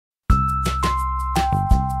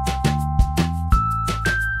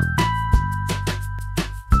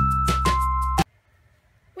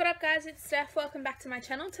guys, it's Steph. Welcome back to my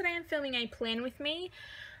channel. Today I'm filming a plan with me.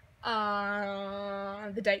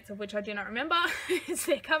 The dates of which I do not remember.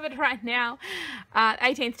 They're covered right now.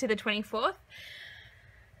 18th to the 24th.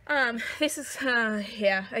 This is,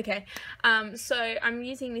 yeah, okay. So I'm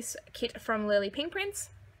using this kit from Lily Pink Prints.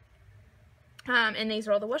 And these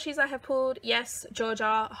are all the washies I have pulled. Yes,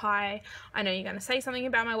 Georgia, hi. I know you're going to say something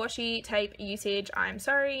about my washi tape usage. I'm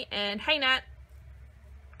sorry. And hey, Nat,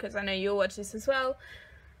 because I know you'll watch this as well.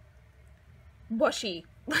 Washi.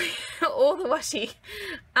 All the washi.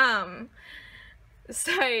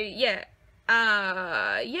 So, yeah.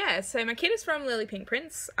 Yeah, so my kit is from Lily Pink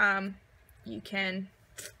Prints. You can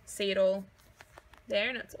see it all there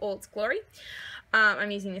in all its glory. I'm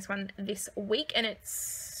using this one this week, and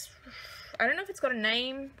it's, I don't know if it's got a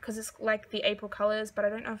name because it's like the April colors, but I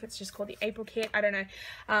don't know if it's just called the April kit. I don't know.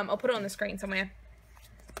 I'll put it on the screen somewhere.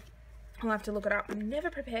 I'll have to look it up. I'm never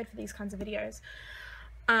prepared for these kinds of videos.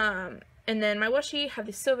 And then my washi have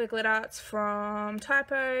this silver glitter. It's from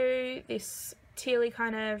Typo. This tealy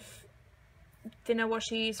kind of thinner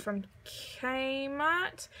washi is from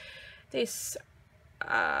Kmart. This,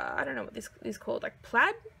 I don't know what this is called, like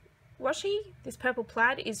plaid washi. This purple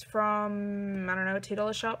plaid is from, I don't know, a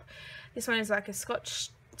 $2 shop. This one is like a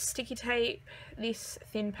Scotch sticky tape. This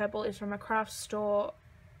thin purple is from a craft store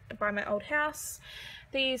by my old house.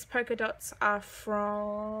 These polka dots are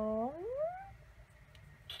from,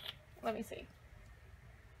 let me see,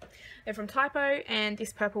 they're from Typo, and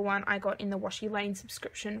this purple one I got in the Washi Lane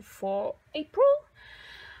subscription for April.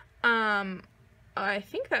 I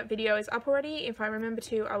think that video is up already. If I remember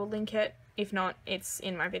to, I will link it. If not, it's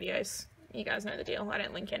in my videos. You guys know the deal. I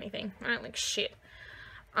don't link anything. I don't link shit.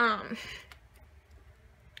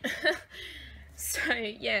 So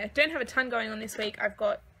yeah, don't have a ton going on this week. I've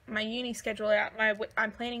got my uni schedule out.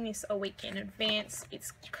 I'm planning this a week in advance.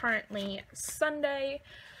 It's currently Sunday.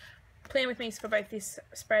 Plan with me for both this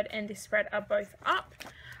spread and this spread are both up.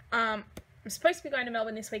 I'm supposed to be going to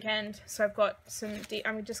Melbourne this weekend, so I've got some,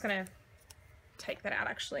 I'm just going to take that out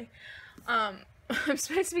actually. I'm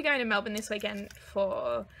supposed to be going to Melbourne this weekend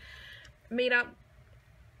for meetup.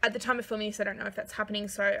 At the time of filming this, I don't know if that's happening,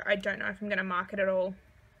 so I don't know if I'm going to mark it at all.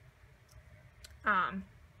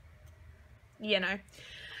 You know.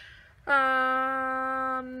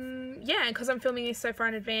 Yeah, because I'm filming this so far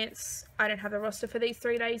in advance, I don't have the roster for these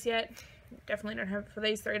 3 days yet. Definitely don't have it for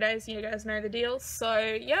these 3 days. You guys know the deal. So,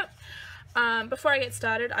 yep. Before I get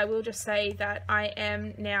started, I will just say that I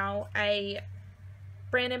am now a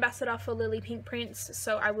brand ambassador for Lily Pink Prints,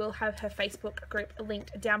 so I will have her Facebook group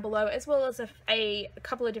linked down below, as well as a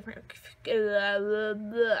couple of different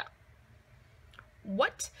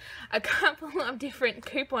a couple of different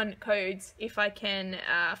coupon codes if I can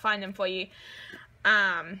find them for you.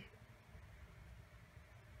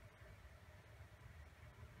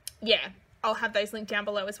 Yeah, I'll have those linked down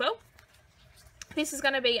below as well. This is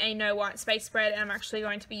going to be a no white space spread, and I'm actually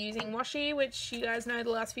going to be using washi, which you guys know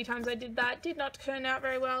the last few times I did that did not turn out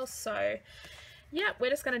very well. So yeah,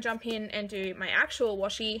 we're just going to jump in and do my actual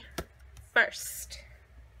washi first.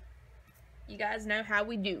 You guys know how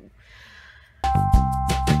we do.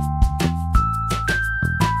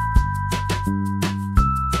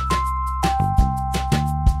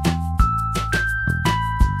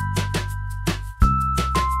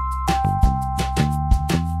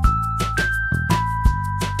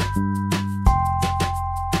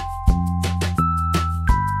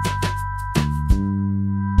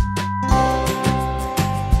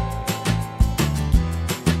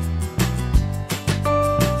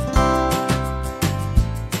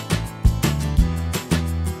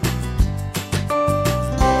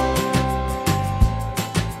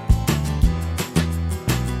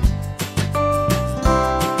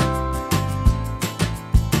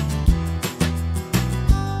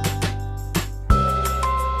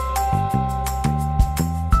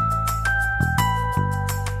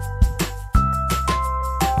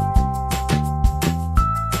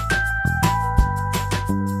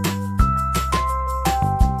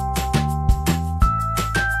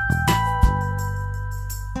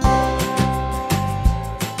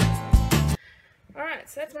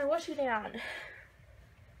 So that's my washi down.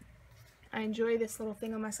 I enjoy this little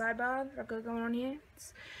thing on my sidebar that I've got going on here.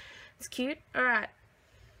 It's cute. Alright.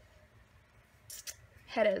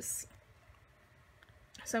 Headers.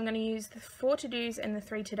 So I'm going to use the 4 to-dos and the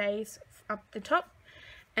 3 todays up the top.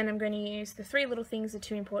 And I'm going to use the 3 little things, the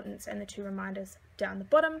 2 importance and the 2 reminders down the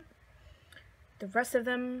bottom. The rest of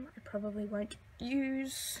them I probably won't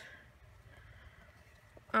use.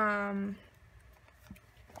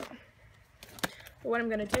 But what I'm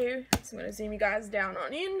going to do is I'm going to zoom you guys down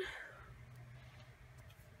on in.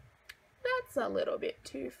 that's a little bit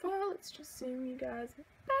too far. Let's just zoom you guys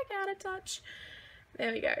back out a touch.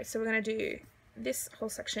 There we go. So we're going to do this whole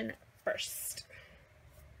section first.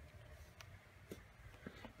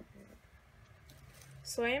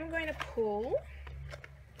 So I am going to pull,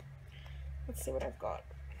 let's see what I've got.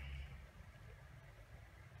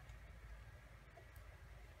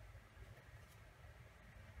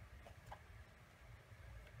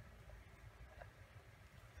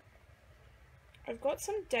 I've got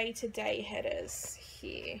some day-to-day headers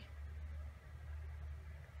here.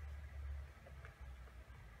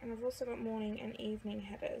 And I've also got morning and evening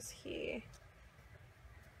headers here.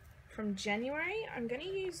 From January, I'm going to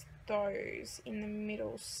use those in the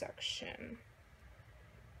middle section,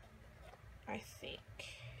 I think.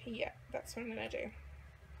 Yeah, that's what I'm going to do.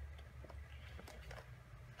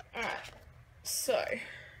 Alright, so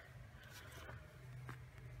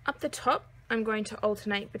up the top, I'm going to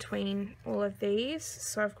alternate between all of these.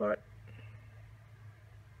 So I've got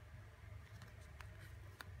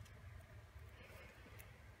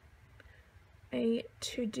a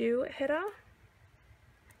to-do header,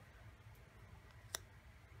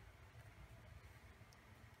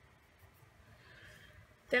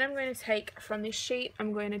 then I'm going to take from this sheet,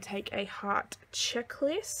 I'm going to take a heart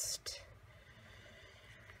checklist,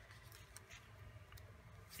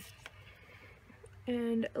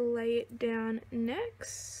 and lay it down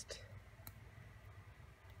next.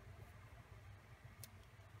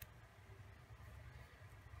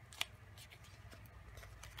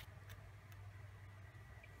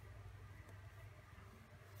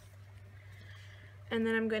 And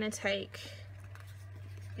then I'm going to take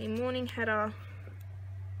a morning header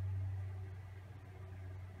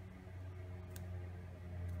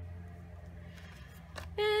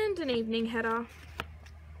and an evening header.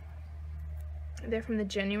 They're from the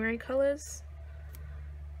January colours.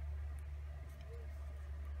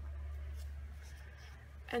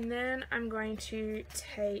 And then I'm going to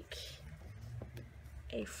take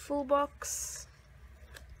a full box.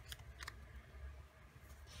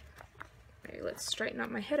 Okay, let's straighten up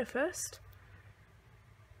my header first.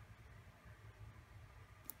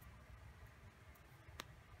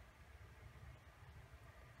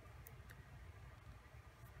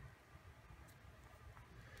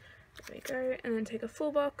 There we go, and then take a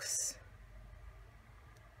full box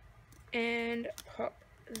and pop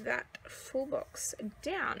that full box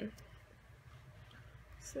down.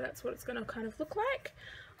 So that's what it's going to kind of look like.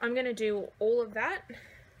 I'm going to do all of that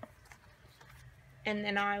and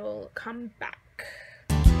then I will come back.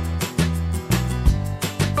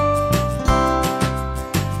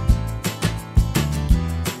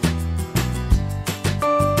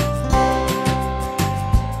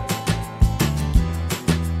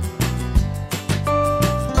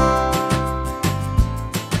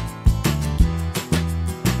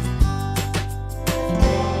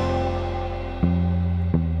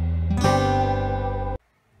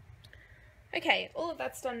 Okay, all of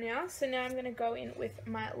that's done now, so now I'm going to go in with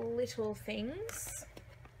my little things.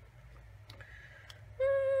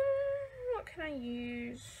 What can I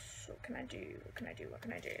use? What can I do? What can I do? What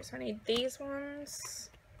can I do? So I need these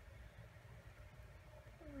ones.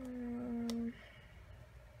 And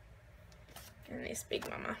this big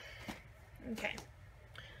mama. Okay.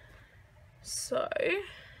 So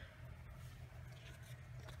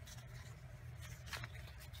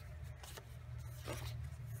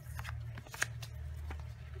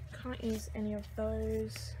can't use any of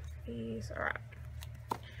those. These, alright.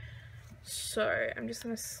 So I'm just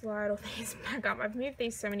going to slide all these back up. I've moved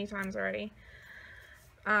these so many times already.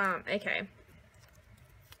 Okay.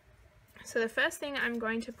 So the first thing I'm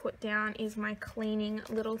going to put down is my cleaning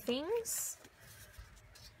little things.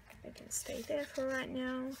 They can stay there for right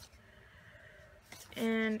now.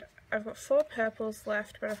 And I've got 4 purples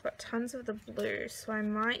left, but I've got tons of the blue, so I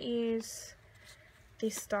might use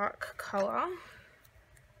this dark colour.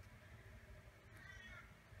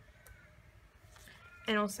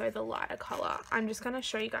 And also the lighter colour. I'm just going to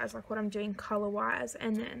show you guys like what I'm doing colour wise,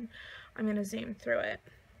 and then I'm going to zoom through it.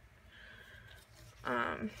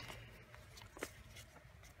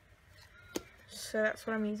 So that's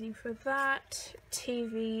what I'm using for that.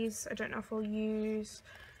 TVs, I don't know if I'll use.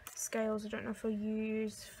 Scales, I don't know if I'll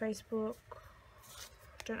use. Facebook,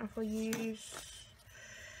 I don't know if I'll use.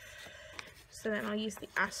 So then I'll use the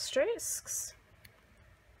asterisks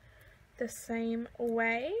the same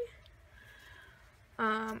way.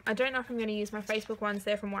 I don't know if I'm going to use my Facebook ones.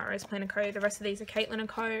 They're from White Rose Plan & Co. The rest of these are Caitlin &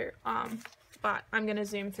 Co. But I'm going to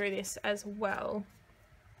zoom through this as well.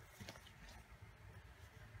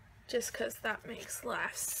 Just because that makes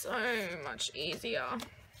life so much easier.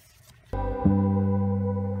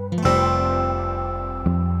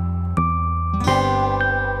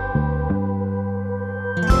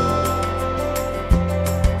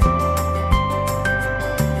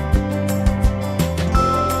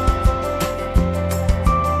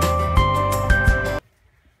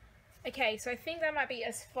 so I think that might be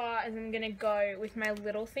as far as I'm going to go with my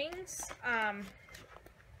little things.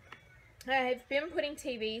 I've been putting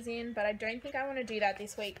TVs in, but I don't think I want to do that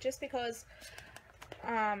this week, just because,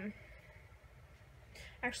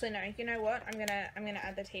 actually no, you know what, I'm gonna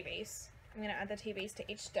add the TVs. I'm gonna add the TVs to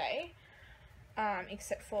each day,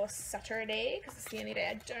 except for Saturday, because it's the only day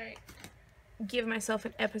I don't give myself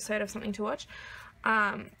an episode of something to watch.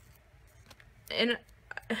 And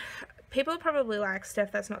people are probably like,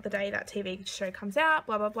 Steph, that's not the day that TV show comes out,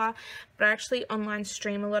 blah, blah, blah. But I actually online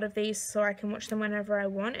stream a lot of these so I can watch them whenever I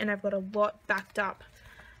want. And I've got a lot backed up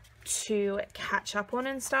to catch up on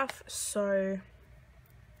and stuff. So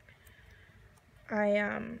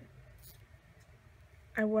I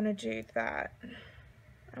want to do that.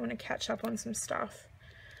 I want to catch up on some stuff.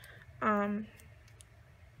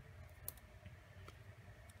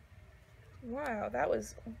 Wow, that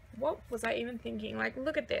was, what was I even thinking? Like,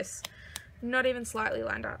 look at this. Not even slightly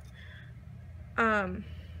lined up. I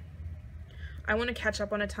want to catch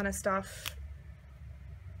up on a ton of stuff.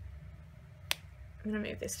 I'm going to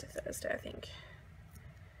move this to Thursday, I think.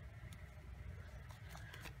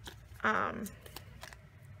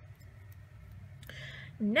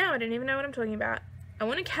 Now I don't even know what I'm talking about. I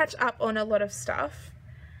want to catch up on a lot of stuff,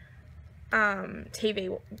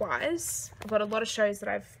 TV-wise. I've got a lot of shows that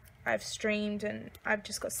I've streamed and I've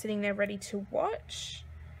just got sitting there ready to watch,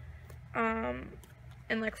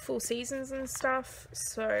 and like full seasons and stuff,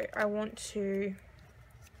 so I want to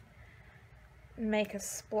make a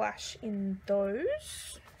splash in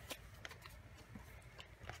those.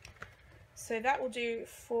 So that will do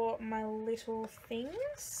for my little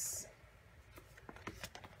things.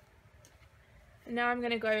 Now I'm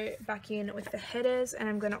going to go back in with the headers and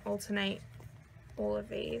I'm going to alternate all of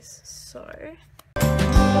these. So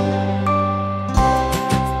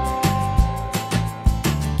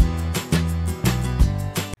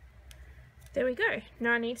there we go.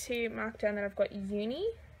 Now I need to mark down that I've got uni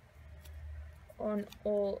on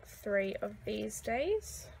all 3 of these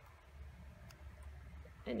days.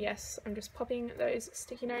 And yes, I'm just popping those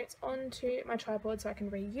sticky notes onto my tripod so I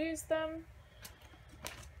can reuse them.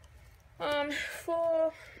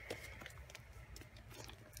 For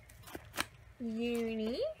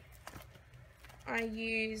uni, I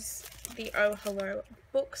use the Oh Hello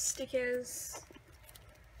book stickers.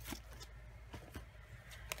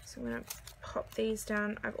 So I'm going to pop these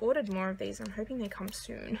down. I've ordered more of these. I'm hoping they come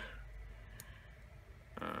soon.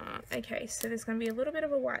 Okay, so there's going to be a little bit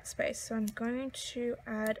of a white space. So I'm going to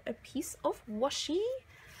add a piece of washi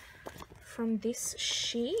from this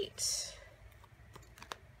sheet.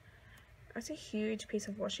 That's a huge piece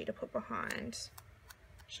of washi to put behind.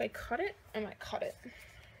 Should I cut it? I might cut it.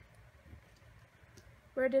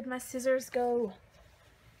 Where did my scissors go?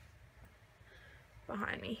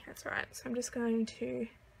 Behind me. That's right. So I'm just going to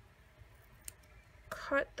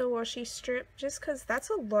cut the washi strip, just because that's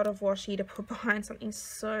a lot of washi to put behind something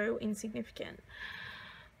so insignificant.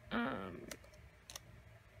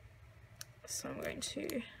 So I'm going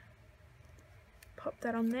to pop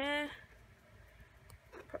that on there,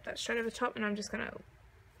 pop that straight over the top, and I'm just going to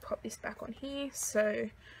pop this back on here. So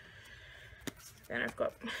then I've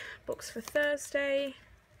got books for Thursday.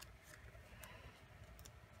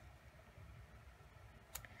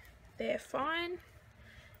 They're fine.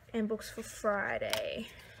 And books for Friday,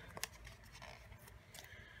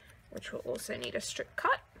 which will also need a strip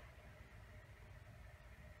cut.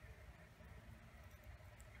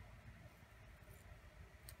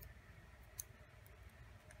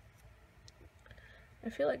 I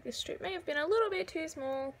feel like this strip may have been a little bit too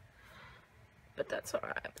small, but that's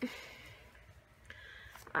alright.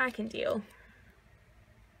 I can deal.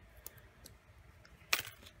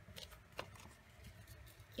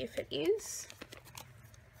 If it is.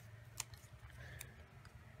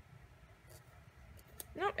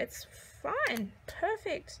 No, it's fine.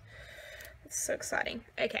 Perfect. It's so exciting.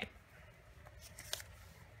 Okay.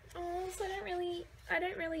 Oh, so I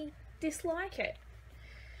don't really dislike it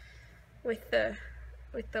with the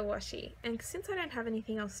washi. And since I don't have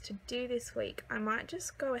anything else to do this week, I might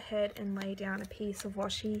just go ahead and lay down a piece of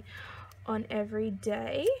washi on every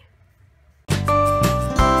day.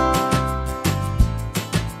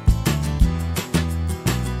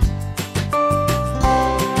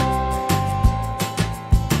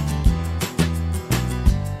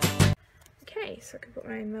 So I can put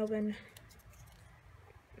my Melbourne,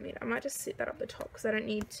 I might just sit that up the top because I don't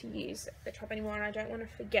need to use the top anymore, and I don't want to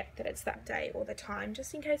forget that it's that day or the time,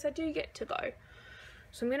 just in case I do get to go.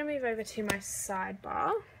 So I'm going to move over to my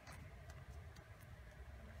sidebar.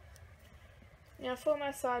 Now for my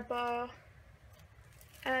sidebar,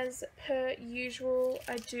 as per usual,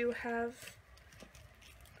 I do have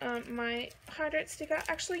my hydrate sticker.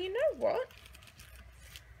 Actually, you know what?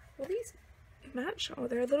 Will these match? Oh,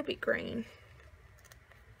 they're a little bit green.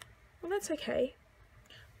 Well, that's okay.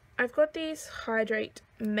 I've got these hydrate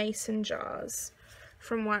mason jars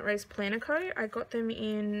from White Rose Planner Co. I got them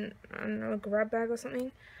in, I don't know, a grab bag or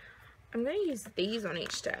something. I'm going to use these on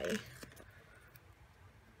each day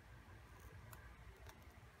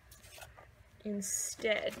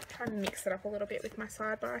instead. Try and mix it up a little bit with my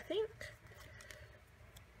sidebar, I think.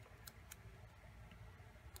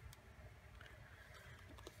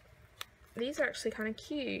 These are actually kind of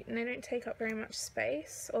cute and they don't take up very much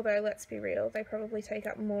space, although let's be real, they probably take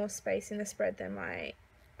up more space in the spread than my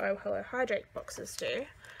Oh Hello Hydrate boxes do.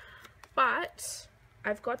 But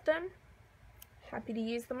I've got them, happy to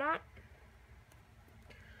use them up,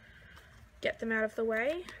 get them out of the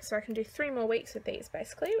way, so I can do 3 more weeks with these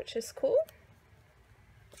basically, which is cool.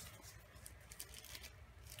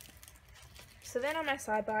 So then on my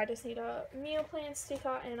sidebar I just need a meal plan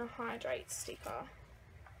sticker and a hydrate sticker.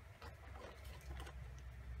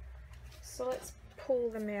 So let's pull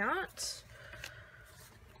them out.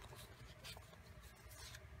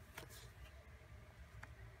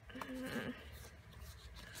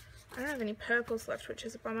 I don't have any purples left, which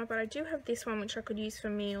is a bummer, but I do have this one which I could use for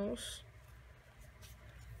meals.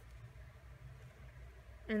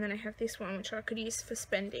 And then I have this one which I could use for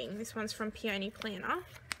spending. This one's from Peony Planner.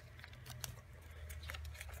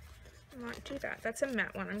 I might do that. That's a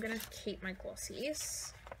matte one. I'm going to keep my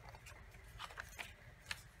glossies.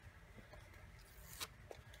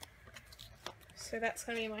 So that's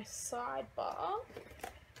going to be my sidebar.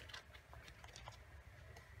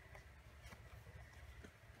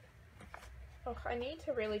 Oh, I need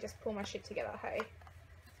to really just pull my shit together, hey?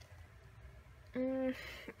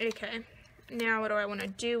 Okay. Now what do I want to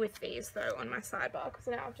do with these, though, on my sidebar? Because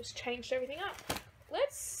now I've just changed everything up.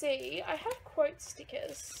 Let's see. I have quote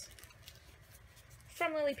stickers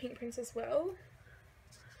from Lily Pink Prince as well.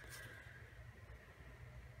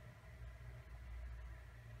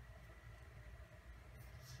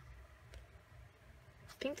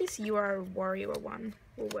 I think this You Are a Warrior one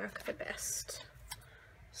will work the best.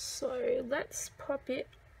 So let's pop it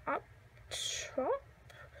up top.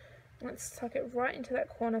 Let's tuck it right into that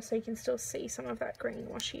corner so you can still see some of that green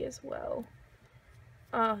washi as well.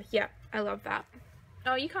 Oh yeah, I love that.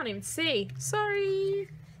 Oh, you can't even see. Sorry.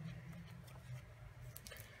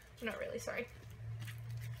 Not really, sorry.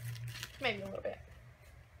 Maybe a little bit.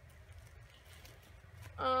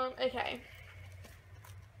 Okay.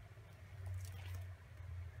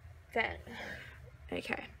 Then,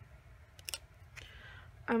 okay.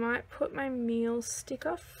 I might put my meal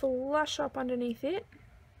sticker flush up underneath it.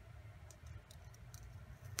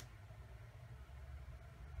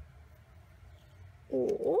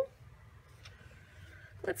 Or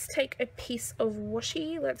let's take a piece of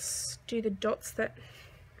washi. Let's do the dots that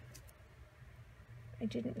I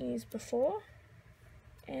didn't use before.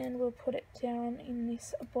 And we'll put it down in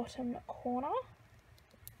this bottom corner.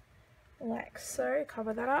 Like so.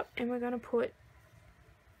 Cover that up. And we're going to put...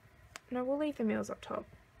 No, we'll leave the meals up top.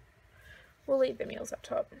 We'll leave the meals up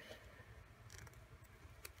top.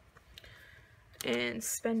 And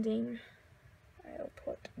spending, I'll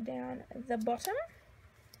put down the bottom.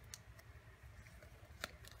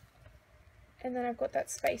 And then I've got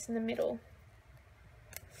that space in the middle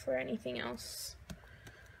for anything else.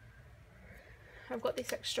 I've got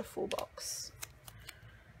this extra full box.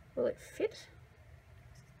 Will it fit?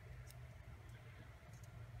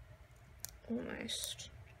 Almost.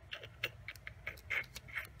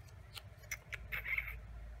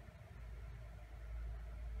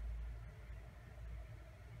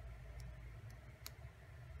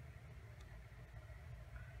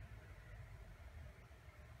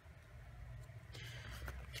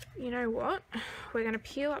 You know what? We're going to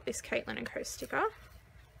peel up this Caitlin & Co sticker. I'm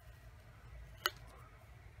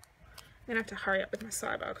going to have to hurry up with my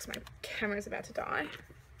sidebar because my camera's about to die.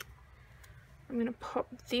 I'm going to pop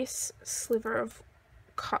this sliver of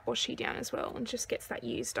cut washi down as well and just gets that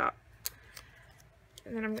used up.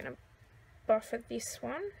 And then I'm going to buffer this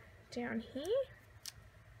one down here.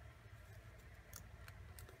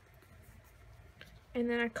 And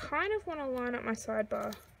then I kind of want to line up my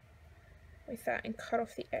sidebar with that and cut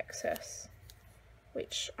off the excess,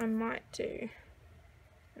 which I might do.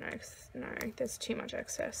 No, there's too much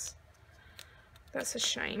excess. That's a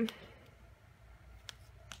shame.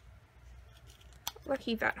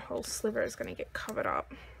 Lucky that whole sliver is going to get covered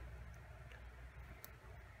up.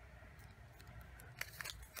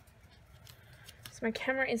 So my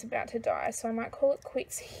camera is about to die, so I might call it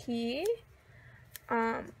quits here.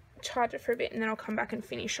 Charge it for a bit and then I'll come back and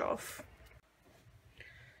finish off.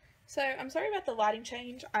 So I'm sorry about the lighting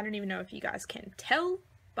change. I don't even know if you guys can tell,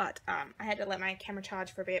 but I had to let my camera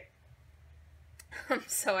charge for a bit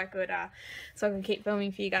so I could keep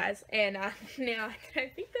filming for you guys. And now I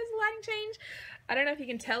don't think there's a lighting change. I don't know if you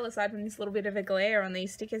can tell aside from this little bit of a glare on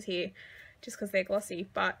these stickers here, just because they're glossy.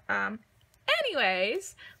 But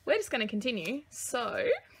anyways, we're just going to continue. So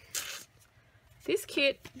this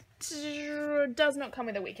kit does not come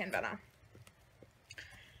with a weekend banner.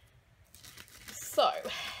 So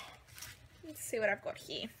let's see what I've got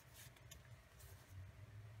here.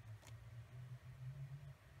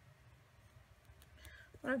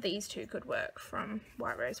 One of these two could work from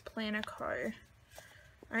White Rose Planner Co.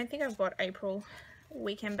 I don't think I've got April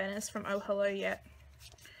weekend banners from Oh Hello yet.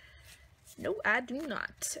 No, I do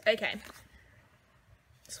not. Okay.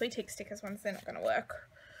 Sweet Tick stickers ones, they're not going to work.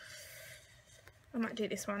 I might do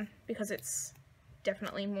this one because it's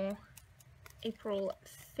definitely more April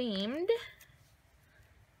themed.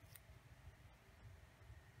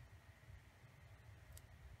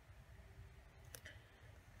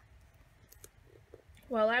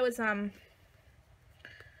 While I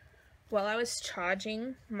was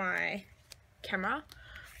charging my camera,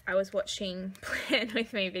 I was watching Plan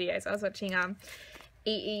With Me videos. I was watching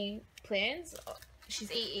EE Plans.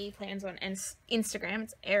 She's EE Plans on Instagram.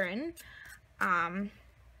 It's Erin. Hi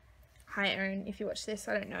Erin, if you watch this,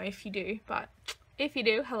 I don't know if you do, but if you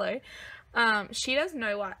do, hello. She does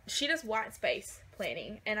white space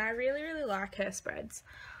planning, and I really, really like her spreads.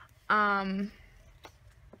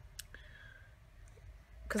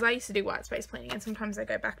 Because I used to do white space planning and sometimes I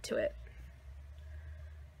go back to it.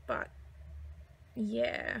 But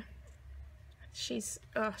yeah,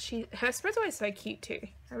 her spreads are always so cute too.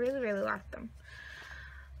 I really, really like them.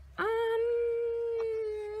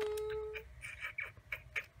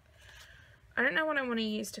 I don't know what I want to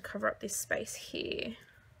use to cover up this space here.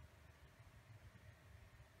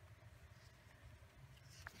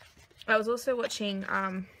 I was also watching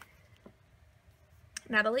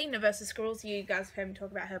Natalie, Versus Squirrels. You guys have heard me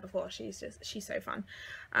talk about her before. She's so fun.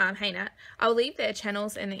 Hey Nat. I'll leave their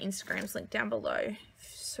channels and their Instagrams linked down below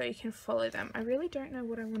so you can follow them. I really don't know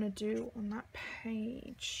what I want to do on that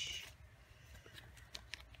page.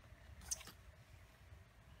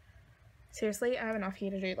 Seriously, I have enough here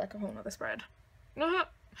to do like a whole nother spread.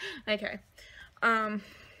 Okay.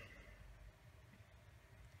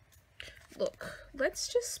 Look, let's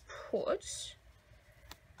just put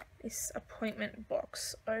this appointment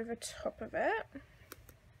box over top of it.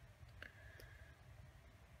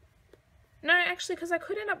 No, actually, because I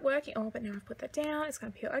could end up working. Oh, but now I've put that down. It's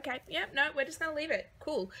going to peel. Okay. Yep. No, we're just going to leave it.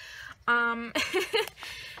 Cool.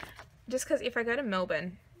 Just because if I go to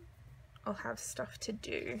Melbourne, I'll have stuff to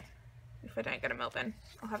do. If I don't go to Melbourne,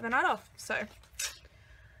 I'll have the night off. So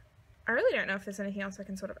I really don't know if there's anything else I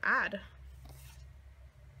can sort of add.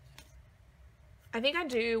 I think I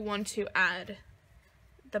do want to add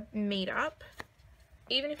the meetup,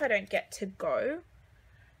 even if I don't get to go.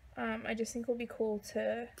 I just think it'll be cool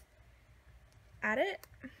to add it.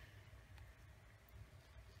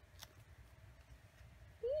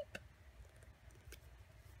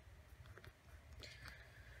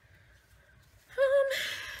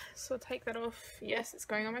 So I'll take that off. Yes, it's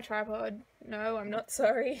going on my tripod. No, I'm not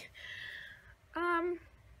sorry.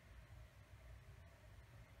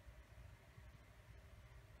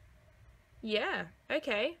 Yeah,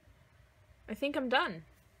 okay. I think I'm done.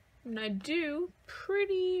 And I do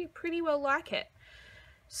pretty well like it.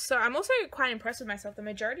 So I'm also quite impressed with myself. The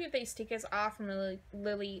majority of these stickers are from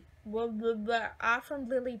Lily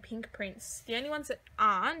Pink Prints. The only ones that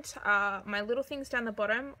aren't are my little things down the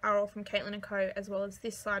bottom are all from Caitlin & Co, as well as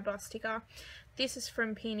this sidebar sticker. This is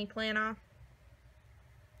from Peony Planner.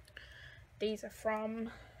 These are from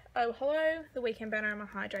Oh Hello. The Weekend Banner and my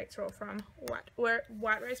Hydrates are all from White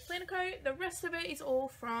Rose Planner Co. The rest of it is all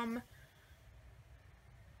from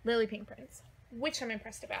Lily Pink Prints, which I'm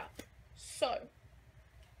impressed about. So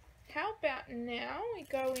how about now we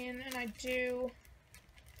go in and I do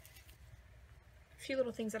a few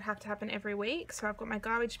little things that have to happen every week. So I've got my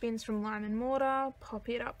garbage bins from Lime and Mortar, pop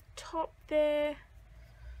it up top there.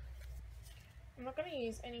 I'm not going to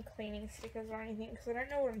use any cleaning stickers or anything because I don't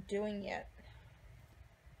know what I'm doing yet.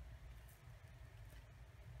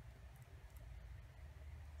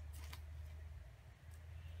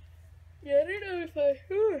 Yeah, I don't know if I...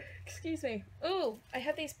 excuse me. Oh, I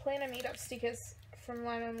have these planner meetup stickers from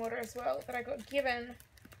Lime and Mortar as well that I got given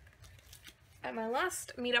at my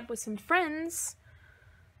last meetup with some friends.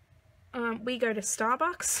 We go to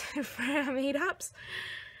Starbucks for our meetups.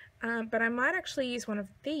 But I might actually use one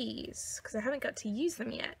of these because I haven't got to use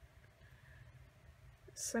them yet.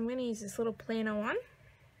 So I'm going to use this little planner one.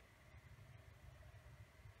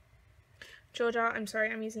 Georgia, I'm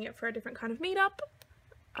sorry, I'm using it for a different kind of meetup.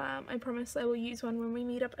 I promise I will use one when we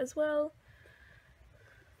meet up as well.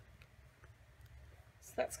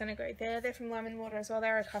 So that's going to go there. They're from Lemon Water as well.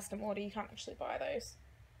 They're a custom order. You can't actually buy those.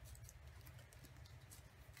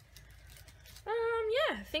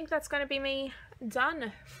 Yeah, I think that's going to be me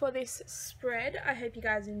done for this spread. I hope you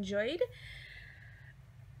guys enjoyed.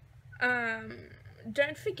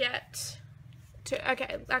 Don't forget to,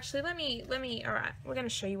 okay, actually let me, alright, we're going to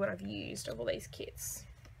show you what I've used of all these kits.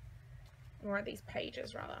 Or these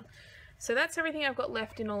pages rather. So that's everything I've got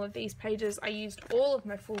left in all of these pages. I used all of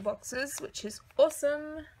my full boxes, which is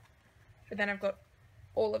awesome. But then I've got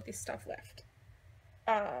all of this stuff left.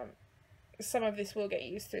 Some of this will get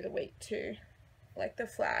used through the week too. Like the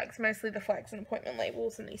flags, mostly the flags and appointment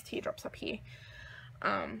labels and these teardrops up here.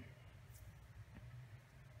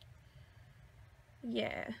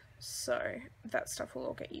 Yeah, so that stuff will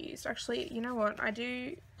all get used. Actually, you know what? I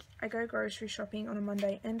go grocery shopping on a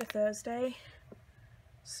Monday and a Thursday.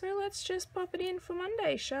 So let's just pop it in for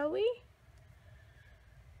Monday, shall we?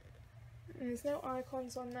 And there's no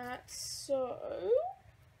icons on that, so...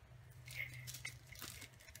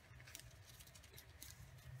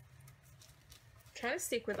 Trying to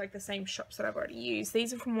stick with like the same shops that I've already used.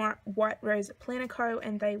 These are from White Rose Planner Co.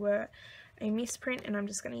 and they were a misprint, and I'm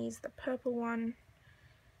just going to use the purple one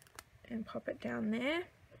and pop it down there.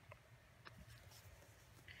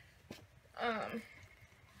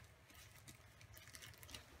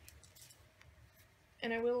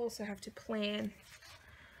 And I will also have to plan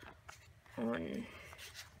on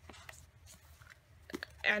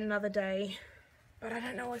another day, but I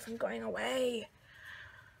don't know if I'm going away.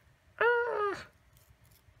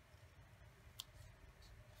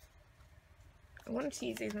 I wanted to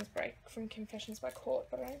use these ones from Confessions by Court,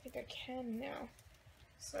 but I don't think I can now,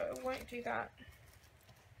 so I won't do that.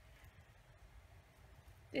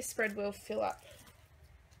 This spread will fill up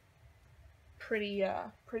pretty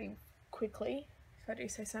quickly, if I do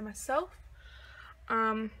say so myself.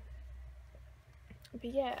 But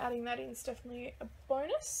yeah, adding that in is definitely a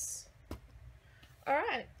bonus.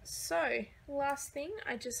 Alright, so last thing,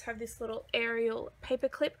 I just have this little aerial paper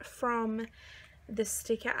clip from the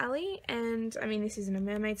Sticker Alley, and I mean this isn't a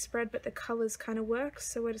mermaid spread, but the colours kind of work,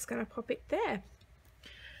 so we're just going to pop it there.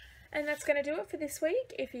 And that's going to do it for this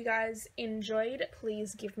week. If you guys enjoyed,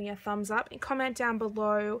 please give me a thumbs up and comment down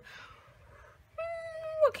below.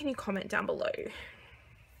 What can you comment down below?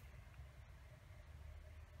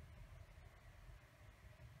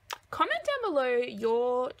 Comment down below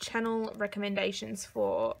your channel recommendations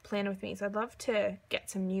for Plan With Me. So I'd love to get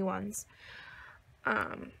some new ones.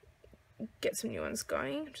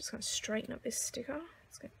 Going. I'm just going to straighten up this sticker.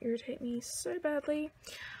 It's going to irritate me so badly.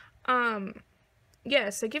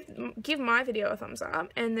 Yeah, so give my video a thumbs up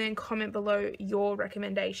and then comment below your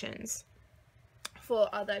recommendations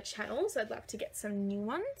for other channels. I'd love to get some new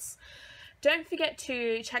ones. Don't forget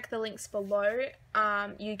to check the links below.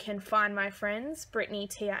 You can find my friends, Brittany,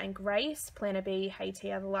 Tia, and Grace, Planner B, Hey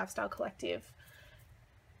Tia, The Lifestyle Collective,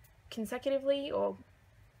 consecutively, or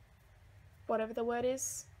whatever the word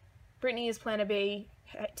is. Brittany is Planner B,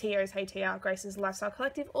 Tia is Hey Tia, Grace is Lifestyle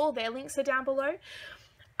Collective. All their links are down below.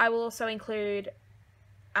 I will also include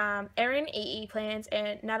Erin, EE Plans,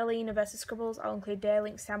 and Natalie, Universal Scribbles. I'll include their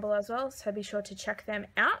links down below as well, so be sure to check them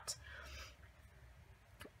out.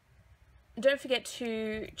 Don't forget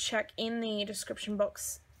to check in the description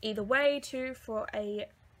box either way too for a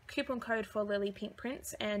coupon code for Lily Pink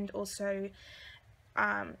Prints, and also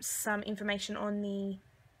some information on the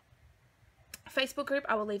Facebook group.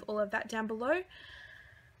 I will leave all of that down below.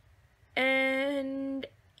 And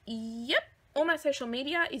yep, all my social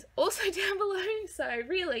media is also down below, so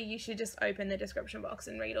really you should just open the description box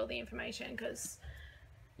and read all the information, because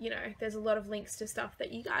you know, there's a lot of links to stuff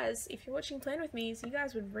that you guys, if you're watching Plan With Me, you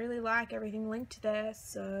guys would really like everything linked there,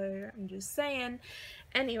 so I'm just saying.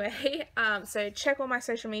 Anyway, so check all my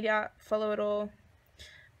social media, follow it all,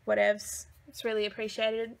 whatevs. It's really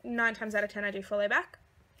appreciated. 9 times out of 10 I do follow back.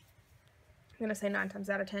 I'm going to say 9 times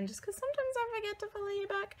out of 10 just because sometimes I forget to follow you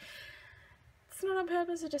back. It's not on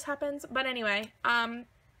purpose, it just happens. But anyway,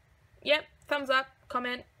 yep, thumbs up,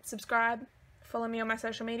 comment, subscribe, follow me on my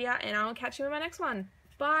social media, and I'll catch you in my next one.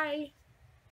 Bye!